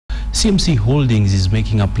CMC Holdings is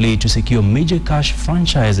making a play to secure major cash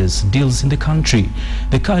franchises deals in the country.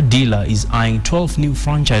 The car dealer is eyeing 12 new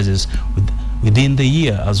franchises within the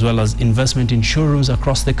year, as well as investment in showrooms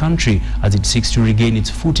across the country as it seeks to regain its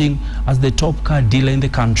footing as the top car dealer in the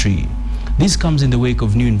country. This comes in the wake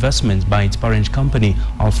of new investments by its parent company,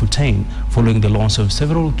 Futtaim, following the launch of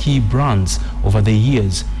several key brands over the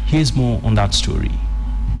years. Here's more on that story.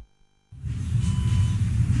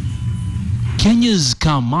 Kenya's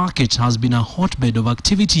car market has been a hotbed of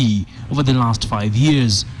activity over the last 5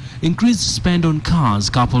 years. Increased spend on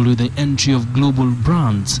cars coupled with the entry of global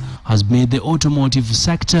brands has made the automotive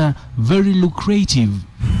sector very lucrative.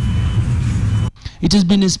 It has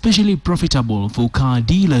been especially profitable for car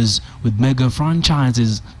dealers with mega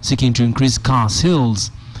franchises seeking to increase car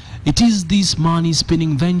sales. It is this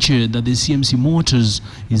money-spinning venture that the CMC Motors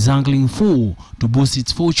is angling for to boost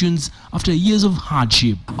its fortunes after years of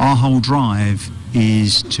hardship. Our whole drive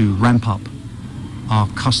is to ramp up our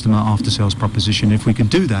customer after-sales proposition. If we can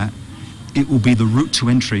do that, it will be the route to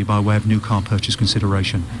entry by way of new car purchase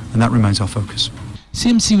consideration, and that remains our focus.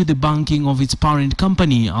 CMC, with the banking of its parent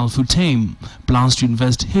company, Futtaim, plans to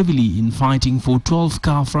invest heavily in fighting for 12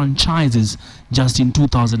 car franchises just in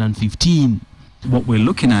 2015. What we're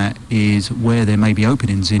looking at is where there may be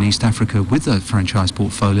openings in East Africa with the franchise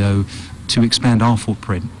portfolio to expand our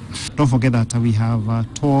footprint. Don't forget that we have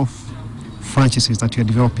 12 franchises that we are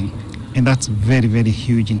developing, and that's very, very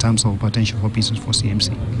huge in terms of potential for business for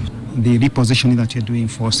CMC. The repositioning that you're doing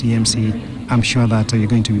for CMC, I'm sure that you're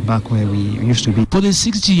going to be back where we used to be. For the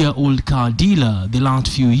 60-year-old car dealer, the last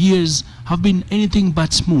few years have been anything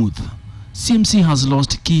but smooth. CMC has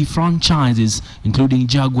lost key franchises including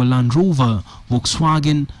Jaguar Land Rover,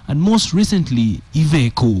 Volkswagen and most recently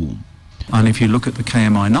Iveco. And if you look at the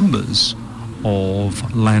KMI numbers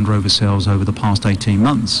of Land Rover sales over the past 18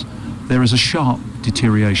 months, there is a sharp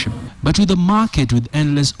deterioration. But with a market with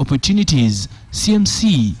endless opportunities,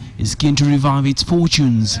 CMC is keen to revive its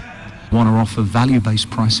fortunes. We want to offer value-based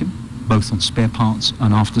pricing, both on spare parts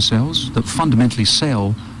and after-sales, that fundamentally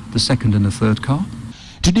sell the second and the third car.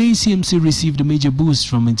 Today, CMC received a major boost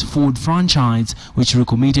from its Ford franchise, which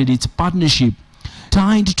recommitted its partnership.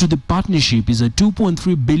 Tied to the partnership is a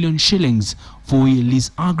 2.3 billion shillings 4-year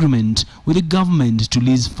lease agreement with the government to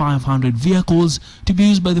lease 500 vehicles to be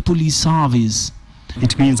used by the police service.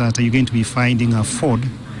 It means that you're going to be finding a Ford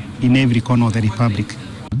in every corner of the Republic.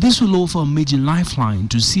 This will offer a major lifeline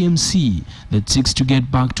to CMC that seeks to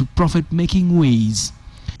get back to profit-making ways.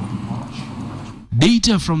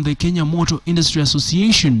 Data from the Kenya Motor Industry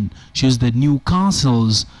Association shows that new car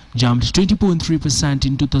sales jumped 20.3%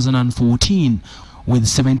 in 2014, with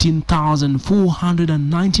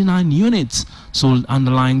 17,499 units sold,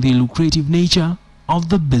 underlying the lucrative nature of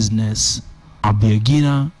the business.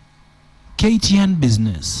 Abiagina, KTN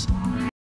Business.